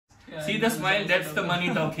See the smile, that's the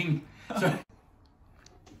money talking.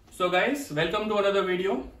 So guys, welcome to another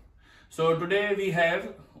video. So today we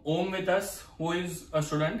have Om with us, who is a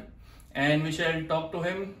student, and we shall talk to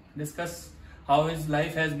him, discuss how his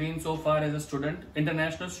life has been so far as a student,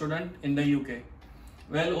 international student in the UK.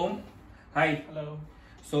 Well, Om, hi. Hello.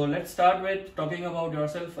 So let's start with talking about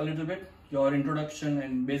yourself a little bit, your introduction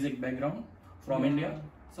and basic background from India.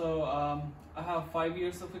 So I have 5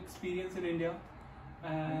 years of experience in India,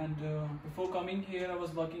 and before coming here I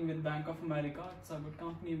was working with Bank of America. It's a good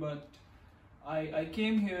company, but I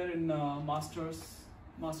came here in Master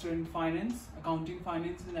in Finance, Accounting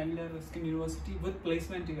Finance in Anglia, Ruskin University with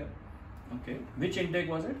placement here. Okay. Which intake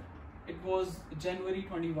was it? It was January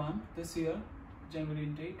 21 this year, January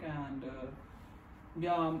intake, and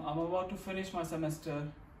yeah, I'm about to finish my semester.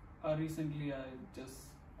 Recently I just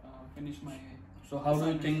finished my. So how do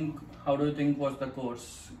you think was the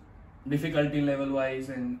course? Difficulty level wise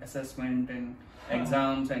and assessment and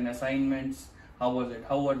exams and assignments, how was it?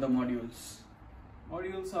 How were the modules?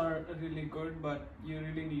 Modules are really good, but you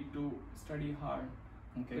really need to study hard.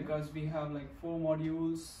 Okay. Because we have like 4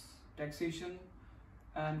 modules: taxation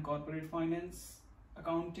and corporate finance,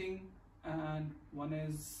 accounting, and one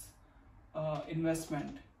is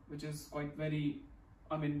investment, which is quite very,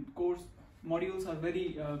 course modules are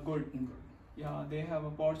very good. Yeah, they have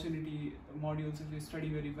opportunity modules. If you study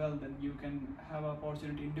very well, then you can have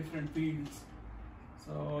opportunity in different fields.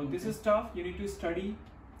 So this is tough, you need to study,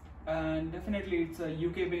 and definitely it's a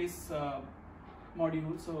UK based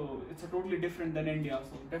module, so it's a totally different than India.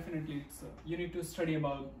 So definitely it's you need to study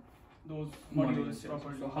about those modules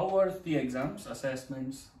properly. So how were the exams,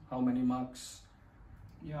 assessments, how many marks?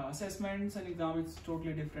 Yeah, assessments and exam, it's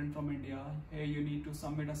totally different from India. Here you need to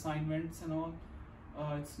submit assignments and all.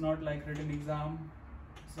 It's not like written exam.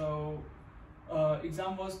 So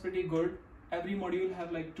exam was pretty good. Every module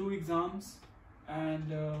have like 2 exams,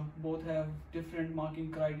 and both have different marking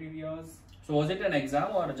criterias. So was it an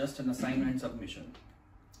exam or just an assignment submission?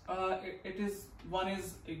 One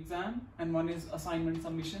is exam and one is assignment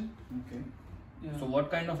submission. Okay. Yeah. So what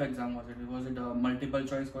kind of exam was it? Was it a multiple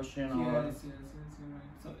choice question or? Yes, you're right.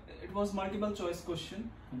 So it was multiple choice question.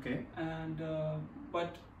 Okay. And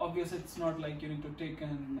but obviously it's not like you need to take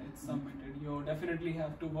and it's submitted. You definitely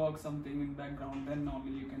have to work something in background, then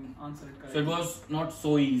only you can answer it correctly. So it was not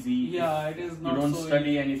so easy. Yeah, it is not so easy. You don't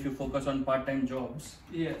study and if you focus on part-time jobs.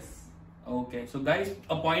 Yes. Okay, so guys,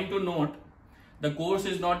 a point to note, the course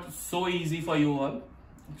is not so easy for you all.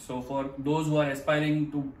 So for those who are aspiring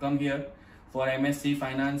to come here for MSc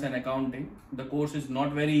Finance and Accounting, the course is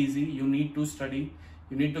not very easy. You need to study.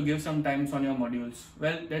 You need to give some times on your modules.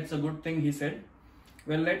 Well, that's a good thing he said.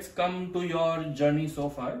 Well, let's come to your journey so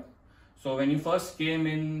far. So when you first came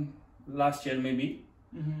in last year, maybe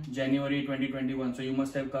January 2021, so you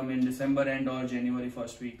must have come in December end or January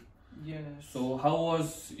first week. Yes. So how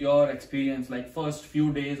was your experience, like first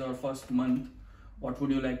few days or first month? What would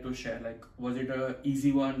you like to share? Like, was it a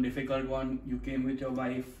easy one, difficult one? You came with your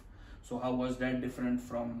wife, so how was that different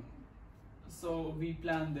from? So we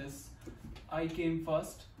planned this. I came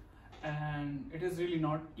first, and it is really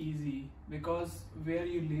not easy because where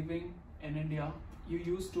you living in India, you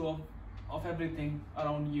used to of everything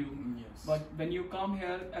around you. Yes. But when you come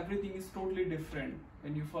here, everything is totally different.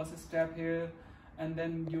 When you first step here, and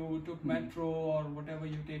then you took metro or whatever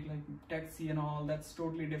you take, like taxi and all, that's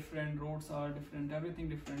totally different. Roads are different, everything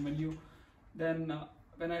different.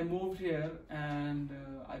 When I moved here and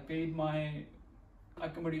I paid my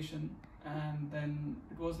accommodation, and then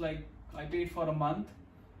it was like I paid for a month,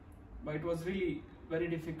 but it was really very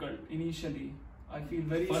difficult initially. I feel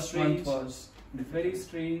very First strange. month was difficult. Very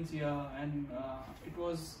strange, yeah, and it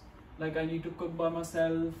was like I need to cook by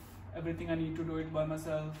myself. Everything I need to do it by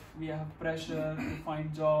myself. We have pressure to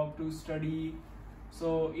find job, to study.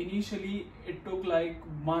 So initially it took like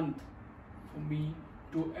month for me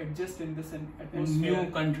to adjust in this atmosphere.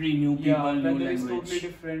 New country, new people, new weather language. is totally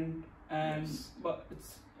different, and Yes.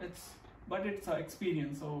 but it's an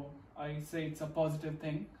experience. So I say it's a positive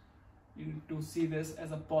thing. You need to see this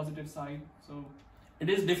as a positive side. So it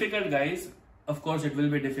is difficult, guys. Of course, it will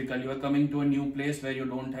be difficult. You are coming to a new place where you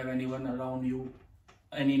don't have anyone around you,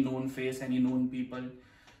 any known face, any known people.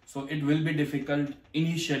 So it will be difficult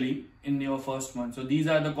initially in your first month. So these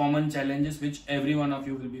are the common challenges which every one of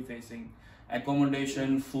you will be facing: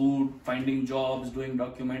 accommodation, food, finding jobs, doing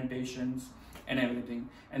documentations and everything.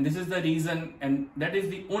 And this is the reason, and that is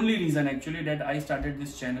the only reason actually that I started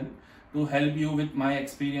this channel, to help you with my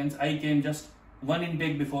experience. I came just one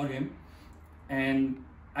intake before him, and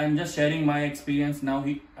I'm just sharing my experience now.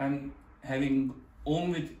 I'm having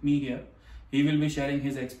Om with me here. He will be sharing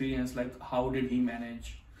his experience, like how did he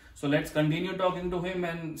manage, So let's continue talking to him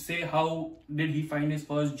and say how did he find his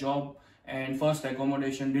first job and first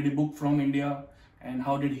accommodation. Did he book from India and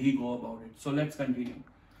how did he go about it? So let's continue.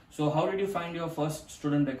 So how did you find your first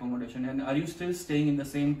student accommodation, and are you still staying in the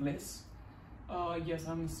same place? Yes,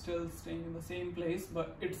 I'm still staying in the same place,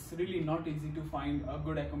 but it's really not easy to find a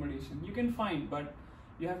good accommodation. You can find, but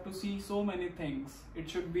you have to see so many things. It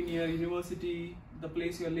should be near university, the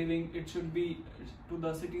place you're living. It should be to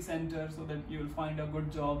the city center so that you'll find a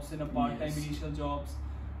good jobs in a part-time initial jobs.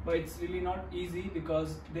 But it's really not easy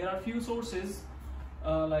because there are few sources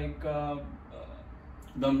like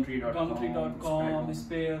Gumtree.com,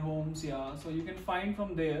 Spare Homes, yeah. So you can find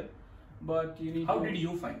from there, but you need. How did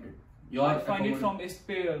you find it? I find it from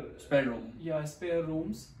Spare Room. Yeah, Spare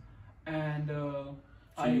Rooms, and so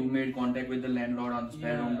you made contact with the landlord on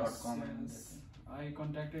spareroom.com. Yes. I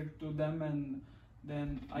contacted to them, and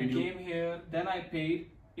then I came here. Then I paid.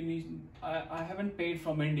 I haven't paid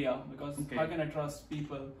from India because how can I trust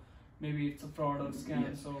people? Maybe it's a fraud or scam.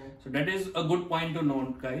 Yes. So that is a good point to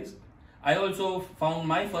note, guys. I also found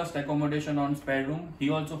my first accommodation on Spare Room.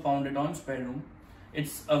 He also found it on Spare Room.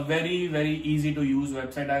 It's a very, very easy to use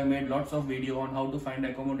website. I made lots of video on how to find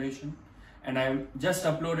accommodation, and I just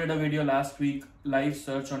uploaded a video last week, live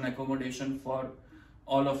search on accommodation for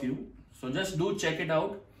all of you. So just do check it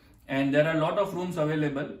out, and there are a lot of rooms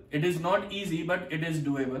available. It is not easy, but it is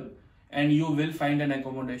doable, and you will find an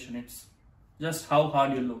accommodation. It's just how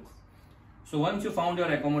hard you look. So once you found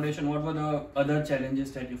your accommodation, what were the other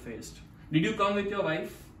challenges that you faced? Did you come with your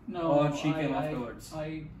wife? No, or she came afterwards?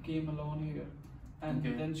 I came alone here. And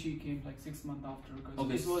then she came like 6 months after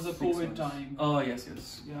because it was a COVID time. Oh, yes,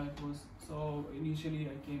 yes. Yeah, it was. So initially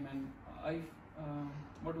I came and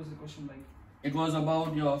what was the question like? It was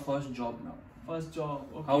about your first job now. First job,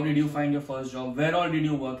 okay. How did you find your first job? Where all did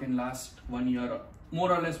you work in last 1 year?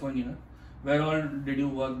 More or less 1 year. Where all did you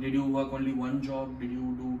work? Did you work only one job? Did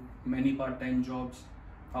you do many part-time jobs?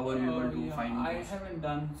 How were you able to find those? I haven't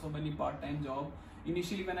done so many part-time jobs.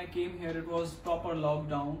 Initially when I came here, it was proper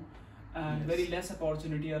lockdown and very less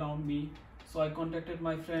opportunity around me. So I contacted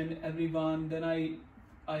my friend, everyone. Then I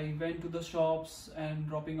went to the shops and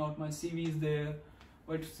dropping out my CVs there.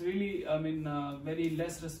 But it's really, very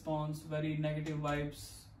less response, very negative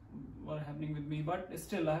vibes were happening with me. But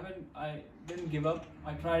still, I didn't give up.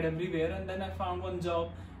 I tried everywhere, and then I found one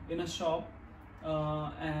job in a shop,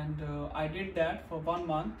 and I did that for 1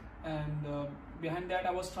 month. And behind that,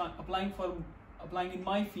 I was applying in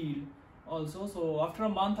my field also. So after a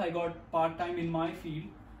month, I got part-time in my field.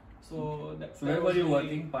 So where were you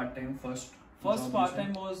working part-time first? First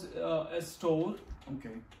part-time was a store.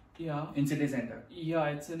 Okay. Yeah. In city center. Yeah,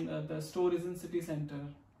 it's in the store is in city center.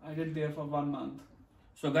 I did there for 1 month.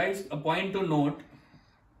 So guys, a point to note: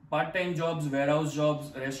 part-time jobs, warehouse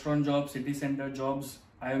jobs, restaurant jobs, city center jobs.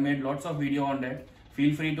 I have made lots of video on that.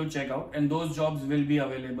 Feel free to check out, and those jobs will be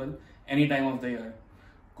available any time of the year.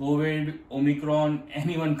 COVID, Omicron,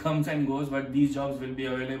 anyone comes and goes, but these jobs will be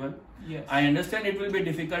available. Yes. I understand it will be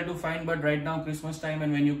difficult to find, but right now Christmas time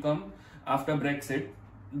and when you come after Brexit,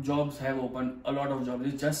 jobs have opened, a lot of jobs.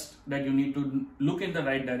 It's just that you need to look in the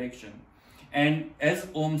right direction. And as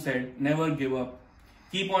Om said, never give up.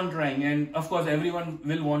 Keep on trying, and of course everyone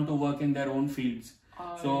will want to work in their own fields.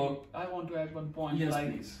 I want to add one point. Yes,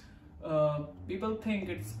 please. People think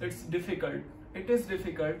it's difficult. It is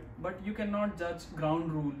difficult, but you cannot judge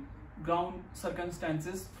ground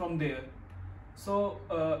circumstances from there. So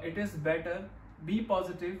it is better, be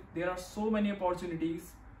positive. There are so many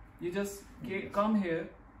opportunities. You just come here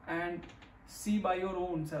and see by your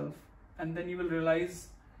own self, and then you will realize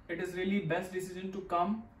it is really best decision to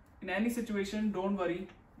come. In any situation, don't worry,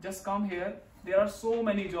 just come here. There are so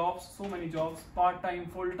many jobs, part-time,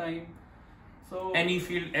 full-time. So any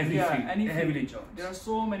field, every field, heavily jobs. There are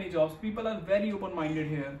so many jobs. People are very open-minded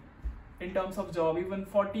here in terms of job. Even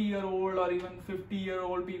 40-year-old or even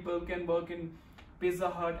 50-year-old people can work in Pizza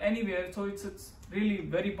Hut, anywhere. So it's really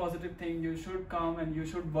very positive thing. You should come and you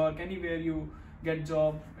should work anywhere you get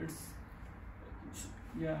job.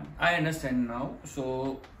 I understand now.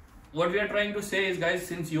 So what we are trying to say is, guys,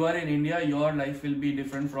 since you are in India, your life will be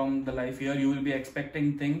different from the life here. You will be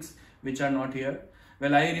expecting things which are not here.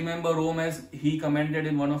 Well, I remember Om, as he commented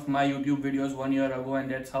in one of my YouTube videos 1 year ago, and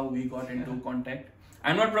that's how we got into contact.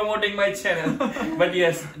 I'm not promoting my channel, but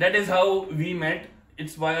yes, that is how we met.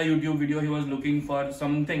 It's via YouTube video. He was looking for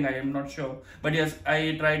something, I am not sure. But yes,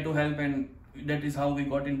 I tried to help, and that is how we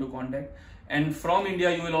got into contact. And from India,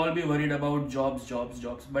 you will all be worried about jobs.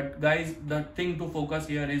 But guys, the thing to focus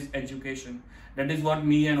here is education. That is what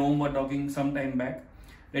me and Om were talking some time back.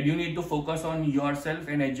 that you need to focus on yourself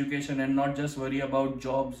and education and not just worry about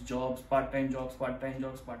jobs, part-time jobs.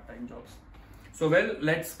 So well,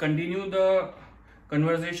 let's continue the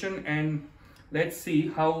conversation and let's see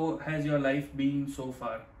how has your life been so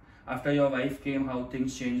far. After your wife came, how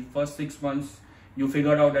things changed. First 6 months, you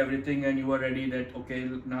figured out everything and you were ready that, okay,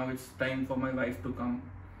 now it's time for my wife to come.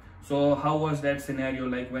 So how was that scenario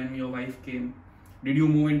like when your wife came? Did you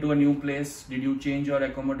move into a new place? Did you change your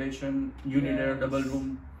accommodation? You needed a double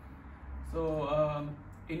room? So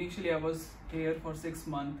initially I was here for 6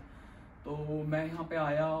 months. तो मैं यहाँ पे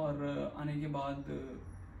आया और आने के बाद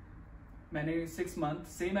मैंने 6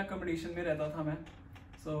 months सेम accommodation में रहता था मैं.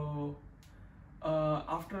 So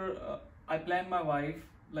after I planned my wife,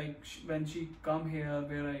 like when she come here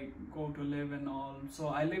where I go to live and all. So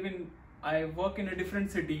I work in a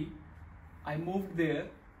different city. I moved there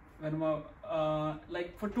when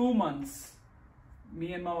like for 2 months.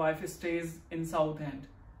 Me and my wife stays in South End.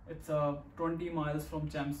 It's 20 miles from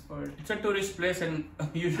Chelmsford. It's a tourist place and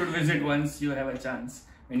you should visit once you have a chance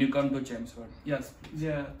when you come to Chelmsford. Yes, please.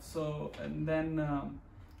 Yeah. So and then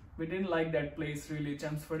we didn't like that place really.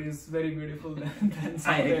 Chelmsford is very beautiful than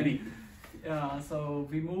South I End. agree. Yeah. So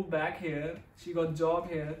we moved back here. She got job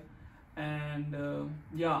here, and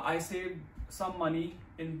yeah, I saved some money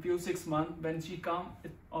in few 6 months. When she come,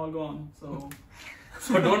 it's all gone. So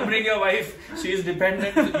don't bring your wife. She is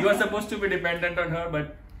dependent. You are supposed to be dependent on her,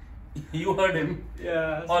 but you heard him.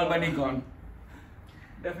 Yeah. All money gone.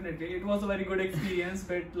 Definitely, it was a very good experience,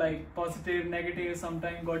 but like positive, negative.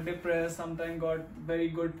 Sometimes got depressed. Sometimes got very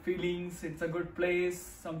good feelings. It's a good place.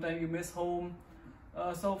 Sometimes you miss home.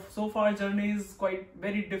 So far journey is quite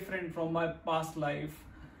very different from my past life.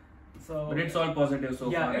 So But it's all positive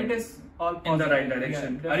so yeah, far. it is all positive. In the right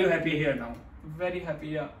direction. Yeah, Are you happy here now? Very happy,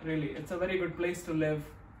 yeah, really. It's a very good place to live.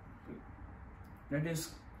 That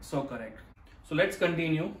is so correct. So let's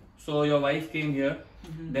continue. So your wife came here,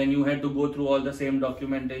 then you had to go through all the same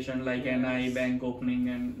documentation like NI, bank opening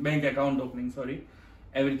and bank account opening, sorry.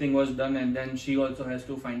 Everything was done and then she also has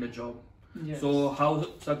to find a job. Yes. So how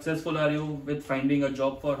successful are you with finding a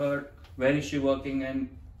job for her? Where is she working and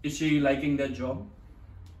is she liking that job?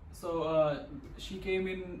 So she came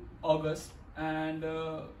in August and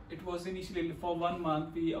it was initially for 1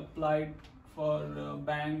 month we applied for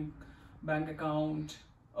bank account.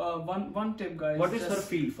 One tip, guys. What is her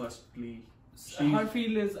field firstly? Her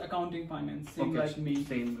field is accounting finance, same like me.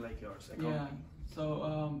 Same like yours. Accounting. Yeah.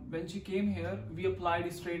 So when she came here, we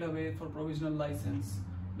applied straight away for provisional license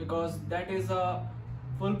because that is a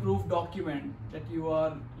full-proof document that you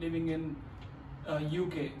are living in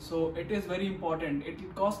UK. So it is very important. It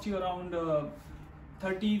will cost you around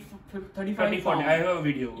 35 40. I have a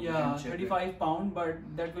video. Yeah, 35 pound, but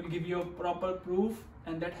that will give you a proper proof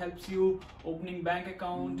and that helps you opening bank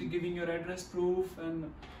account, giving your address proof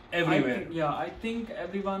and everywhere. I think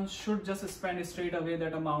everyone should just spend straight away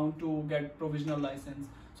that amount to get provisional license.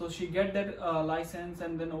 So she get that license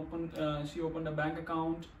and then she opened a bank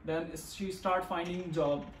account. Then she start finding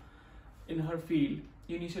job in her field.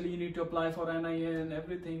 Initially you need to apply for NIA and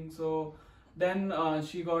everything. So then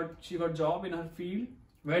she got job in her field.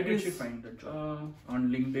 Where did she find the job? On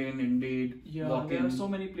LinkedIn, Indeed, yeah, Walk-in? There are so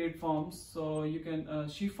many platforms. So you can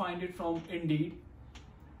she find it from Indeed,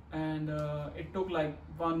 and it took like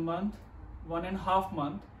 1.5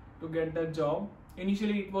 months to get that job.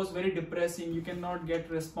 Initially it was very depressing. You cannot get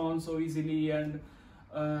response so easily, and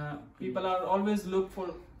people are always look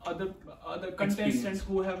for other contestants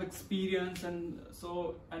who have experience, and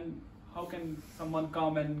how can someone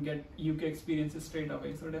come and get UK experience straight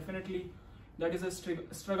away? So definitely that is a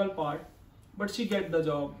struggle part, but she get the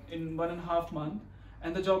job in 1.5 months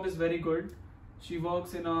and the job is very good. She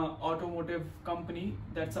works in a automotive company,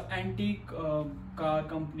 that's an antique car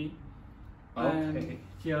company. Okay. And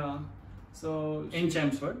yeah, so in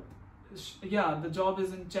Chelmsford? Yeah, the job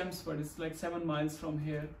is in Chelmsford. It's like 7 miles from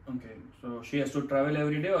here. Okay, so she has to travel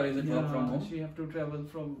every day or is it work from home? She have to travel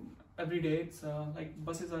from every day. It's like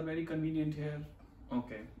buses are very convenient here.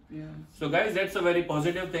 Okay. Yeah. So guys, that's a very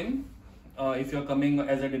positive thing. If you're coming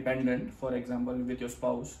as a dependent, for example, with your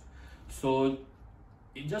spouse, so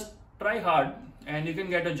you just try hard and you can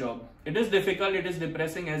get a job. It is difficult, it is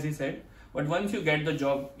depressing as he said, but once you get the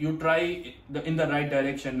job, you try in the right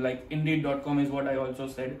direction. Like Indeed.com is what I also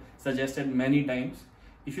suggested many times.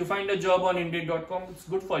 If you find a job on Indeed.com, it's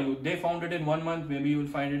good for you. They found it in 1 month, maybe you will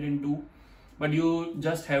find it in 2. But you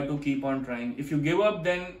just have to keep on trying. If you give up,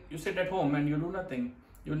 then you sit at home and you do nothing.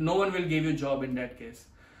 No one will give you a job in that case.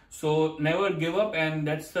 So never give up, and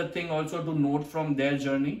that's the thing also to note from their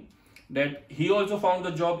journey, that he also found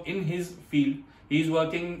the job in his field. He's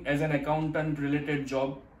working as an accountant related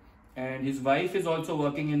job and his wife is also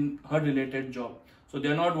working in her related job. So they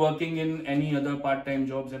are not working in any other part-time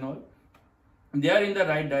jobs and all. They are in the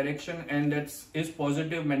right direction, and that's his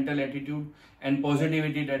positive mental attitude and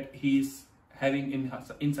positivity that he's having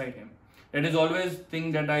inside him. That is always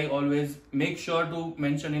thing that I always make sure to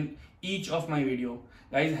mention in each of my video.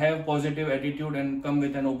 Guys, have positive attitude and come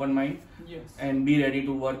with an open mind. Yes. And be ready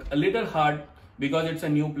to work a little hard, because it's a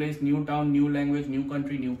new place, new town, new language, new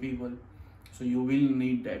country, new people. So you will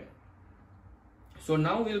need that. So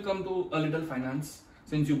now we'll come to a little finance.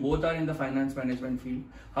 Since you both are in the finance management field,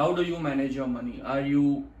 how do you manage your money? Are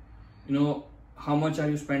you how much are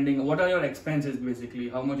you spending? What are your expenses basically?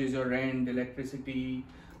 How much is your rent, electricity,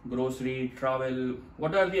 grocery, travel?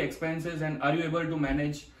 What are the expenses, and are you able to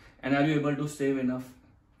manage, and are you able to save enough?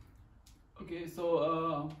 Okay,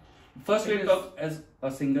 so first we'll talk as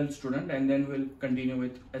a single student, and then we'll continue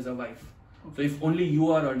with as a wife. Okay. So if only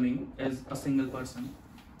you are earning as a single person.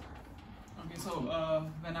 Okay, so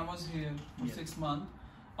when I was here for 6 months,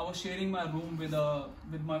 I was sharing my room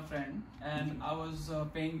with my friend, and I was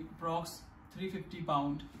paying approx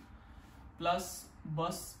 £350 plus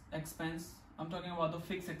bus expense. I'm talking about the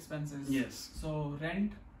fixed expenses. Yes. So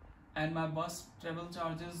rent and my bus travel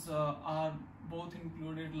charges are both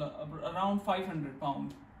included around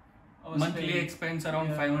 £500. Monthly expense around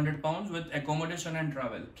 £500 with accommodation and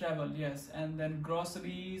travel. Travel, yes, and then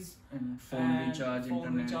groceries and phone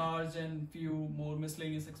recharge, and few more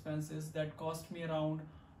miscellaneous expenses that cost me around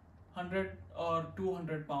 £100 or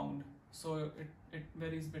 £200. So it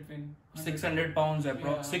varies between £600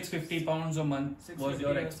 approx. £650 a month was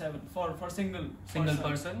your for single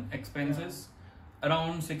person expenses.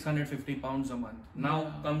 Around £650 a month.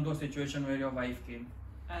 Now come to a situation where your wife came.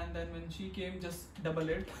 And then when she came, just double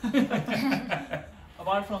it.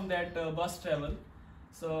 Apart from that, bus travel.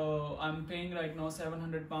 So I'm paying right now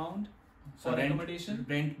 £700 for accommodation.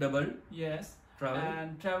 Rent double. Yes. Travel.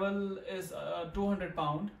 And travel is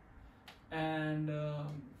 £200. And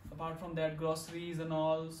apart from that, groceries and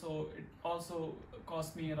all. So it also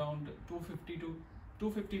cost me around £250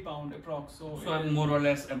 approx. So more or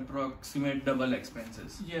less approximate double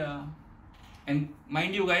expenses. Yeah. And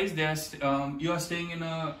mind you guys, you are staying in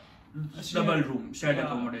a double room, shared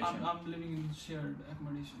accommodation. I'm living in shared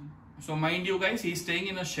accommodation. So mind you guys, he's staying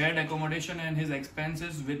in a shared accommodation, and his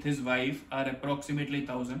expenses with his wife are approximately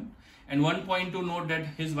 1,000. And one point to note that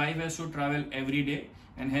his wife has to travel every day,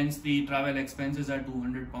 and hence the travel expenses are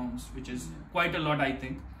 £200, which is quite a lot, I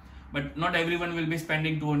think. But not everyone will be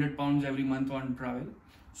spending £200 every month on travel.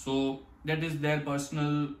 So that is their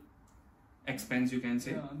personal expense, you can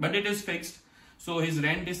say. But it is fixed. So his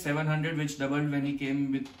rent is 700, which doubled when he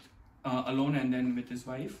came with alone and then with his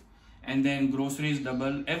wife. And then groceries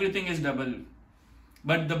double. Everything is double.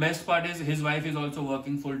 But the best part is his wife is also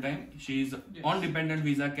working full time. She is on dependent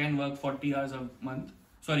visa, can work 40 hours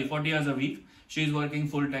a week. She is working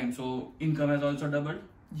full time. So income has also doubled.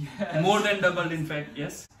 Yes. More than doubled, in fact.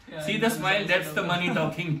 Yes. Yeah, see the smile. That's the money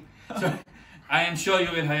talking. So I am sure you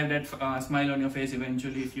will have that smile on your face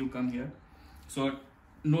eventually if you come here. So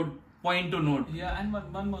point to note. Yeah, and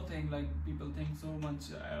one more thing, like people think so much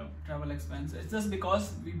travel expense. It's just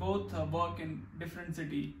because we both work in different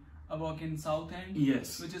city. I work in South End,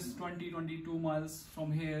 which is 22 miles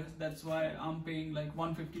from here. That's why I'm paying like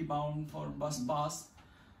 £150 for bus pass.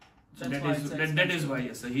 So that is why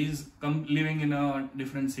yes, he's living in a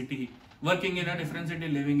different city, working in a different city,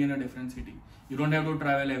 living in a different city. You don't have to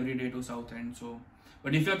travel every day to South End. So,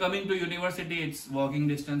 but if you're coming to university, it's walking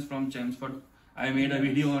distance from Chelmsford. I made a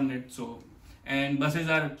video on it. So, and buses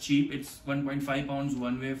are cheap. It's £1.5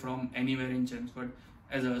 one way from anywhere in Chelmsford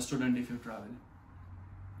as a student if you travel.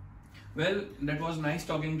 Well, that was nice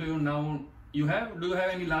talking to you. Now, do you have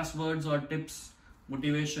any last words or tips,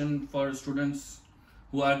 motivation for students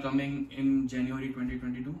who are coming in January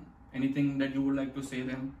 2022? Anything that you would like to say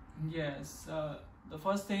them? Yes. The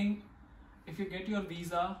first thing, if you get your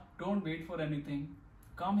visa, don't wait for anything.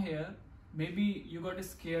 Come here. Maybe you got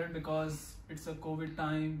scared because it's a COVID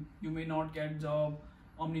time. You may not get job,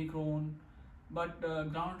 Omicron. But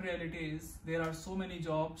ground reality is there are so many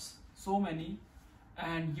jobs,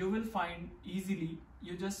 and you will find easily.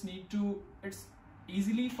 You just need to. It's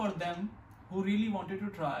easily for them who really wanted to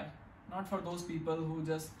try, not for those people who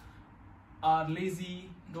just are lazy,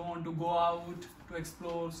 don't want to go out to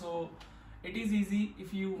explore. So it is easy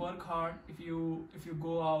if you work hard. If you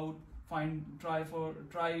go out, try for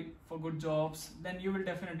good jobs, then you will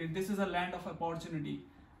definitely. This is a land of opportunity,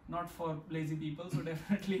 not for lazy people. So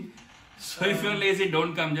definitely. So if you're lazy,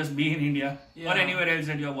 don't come. Just be in India or anywhere else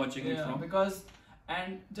that you're watching it from.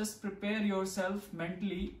 And just prepare yourself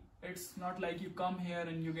mentally. It's not like you come here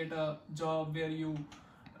and you get a job where you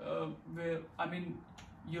where I mean,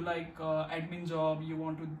 you like admin job, you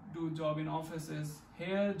want to do job in offices.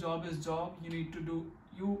 Here, job is job. You need to do.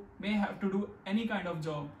 You may have to do any kind of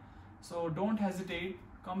job. So don't hesitate.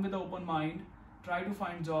 Come with an open mind. Try to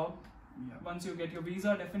find job. Yeah. Once you get your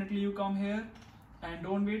visa, definitely you come here, and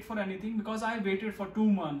don't wait for anything, because I waited for 2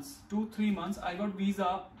 months, 2-3 months. I got visa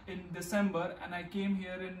in December and I came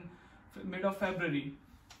here in mid of February.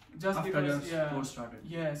 Just after because your course started.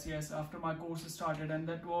 Yes, after my course started, and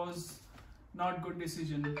that was not good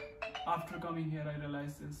decision. After coming here, I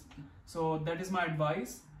realized this. So that is my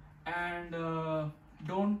advice, and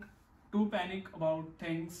don't too panic about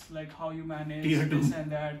things like how you manage Tier 2. this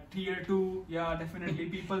and that. Tier 2, yeah, definitely.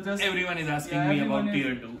 People just Everyone is asking me about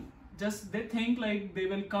tier 2. Just they think like they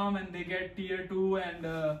will come and they get tier 2 and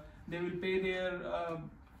they will pay their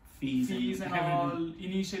fees and all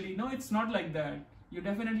initially. No, it's not like that. You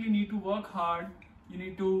definitely need to work hard. You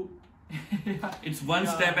need to It's one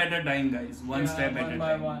step at a time, guys. One step at a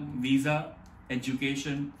time. One. Visa,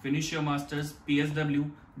 education, finish your masters,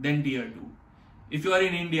 PSW, then tier 2. If you are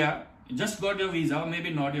in India, you just got your visa, or maybe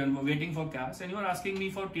not, you are waiting for cash, and you are asking me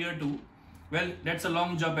for tier 2. Well, that's a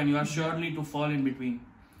long jump, and you are surely to fall in between.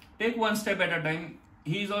 Take one step at a time.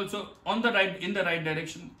 He is also in the right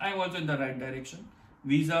direction. I am also in the right direction.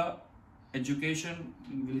 Visa, education,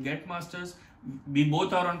 will get masters. We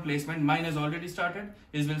both are on placement. Mine has already started.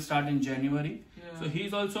 His will start in January. Yeah. So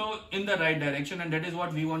he's also in the right direction, and that is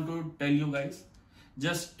what we want to tell you guys.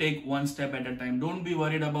 Just take one step at a time. Don't be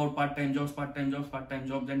worried about part-time jobs,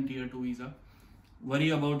 then tier 2 visa.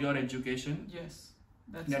 Worry about your education. Yes,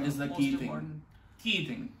 that is the key thing. Key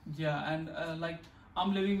thing. Yeah, and like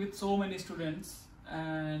I'm living with so many students,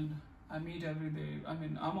 and I meet every day. I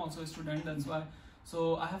mean, I'm also a student. That's why.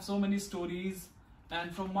 So I have so many stories,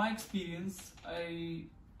 and from my experience, I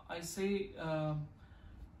say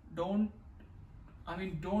don't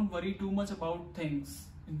worry too much about things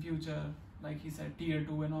in future. Like he said, tier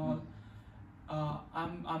 2 and all.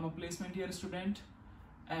 I'm a placement year student,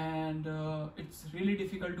 and it's really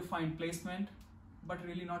difficult to find placement, but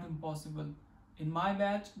really not impossible. In my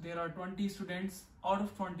batch, there are 20 students. Out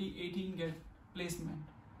of 20, 18 get placement,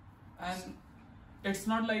 and it's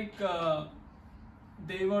not like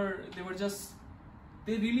they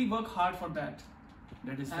really work hard for that.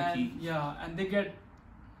 That is the key. Yeah, and they get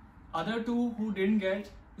other two who didn't get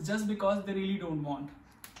just because they really don't want.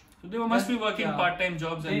 So they must be working part-time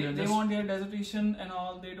jobs, and they want their dissertation and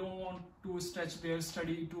all. They don't want to stretch their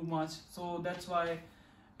study too much. So that's why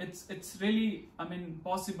it's really, I mean,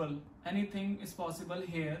 possible. Anything is possible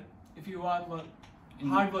here if you are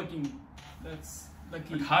hardworking. That's the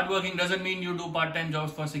key. But hardworking doesn't mean you do part-time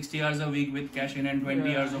jobs for 60 hours a week with cash in and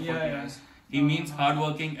 20 hours or 40 hours. He means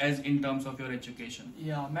hardworking as in terms of your education.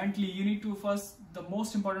 Yeah, mentally you need to first. The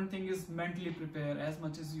most important thing is mentally prepare as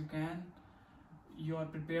much as you can. You are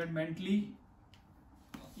prepared mentally.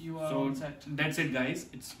 You are all set. That's it, guys.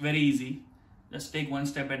 It's very easy. Just take one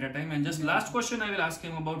step at a time. And just last question I will ask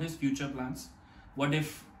him about his future plans. What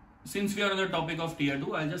if, since we are on the topic of tier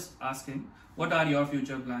 2, I'll just ask him, what are your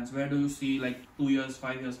future plans? Where do you see like 2 years,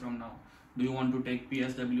 5 years from now? Do you want to take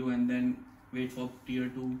PSW and then wait for tier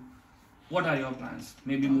 2? What are your plans?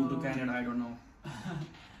 Maybe move to Canada, I don't know.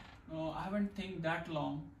 No, I haven't think that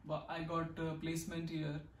long, but I got placement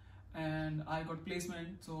here, and I got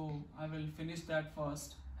placement, so I will finish that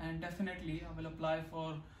first, and definitely I will apply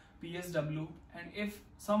for PSW. And if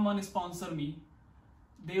someone sponsor me,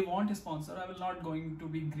 they want a sponsor, I will not going to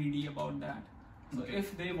be greedy about that. So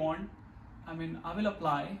if they want, I mean, I will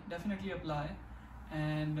apply, definitely apply,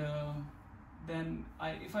 and then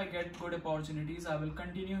if I get good opportunities, I will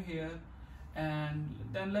continue here. And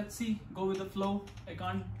then let's see, go with the flow. I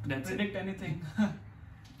can't predict anything.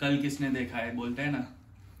 कल किसने देखा है बोलते हैं ना.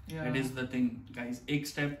 That is the thing, guys.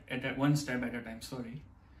 One step at a time. Sorry,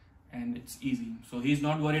 and it's easy. So he's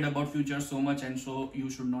not worried about future so much, and so you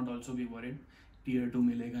should not also be worried. Tier 2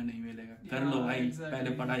 मिलेगा नहीं मिलेगा. कर लो भाई,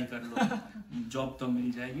 पहले पढ़ाई कर लो. Job तो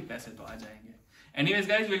मिल जाएगी, पैसे तो आ जाएंगे. Anyways,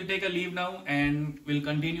 guys, we'll take a leave now and we'll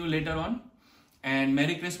continue later on. And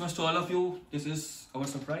Merry Christmas to all of you. This is our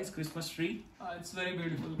surprise Christmas tree. It's very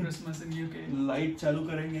beautiful Christmas in UK. Light चालू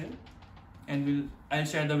करेंगे, and I'll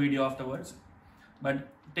share the video afterwards. But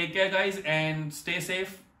take care, guys, and stay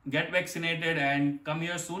safe. Get vaccinated and come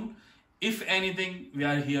here soon. If anything, we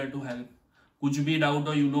are here to help. कुछ भी doubt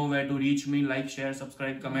हो, you know where to reach me. Like, share,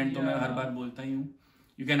 subscribe, comment. तो मैं हर बार बोलता ही हूँ.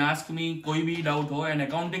 You can ask me कोई भी doubt हो, and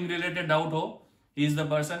accounting related doubt हो. He is the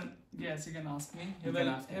person. Yes, you can ask me. He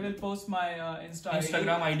will post my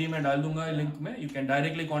Instagram ID में डाल दूंगा link में. You can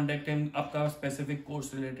directly contact him. आपका specific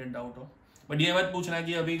course related doubt हो. But ये मत पूछना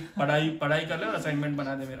कि अभी पढ़ाई कर ले और assignment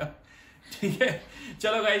बना दे मेरा. ठीक है,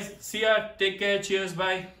 चलो guys, see ya, take care, cheers,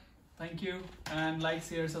 bye. Thank you and like,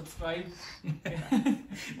 share, subscribe.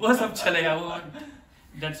 वो सब चलेगा, वो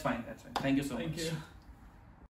that's fine. Thank you so much. Thank you.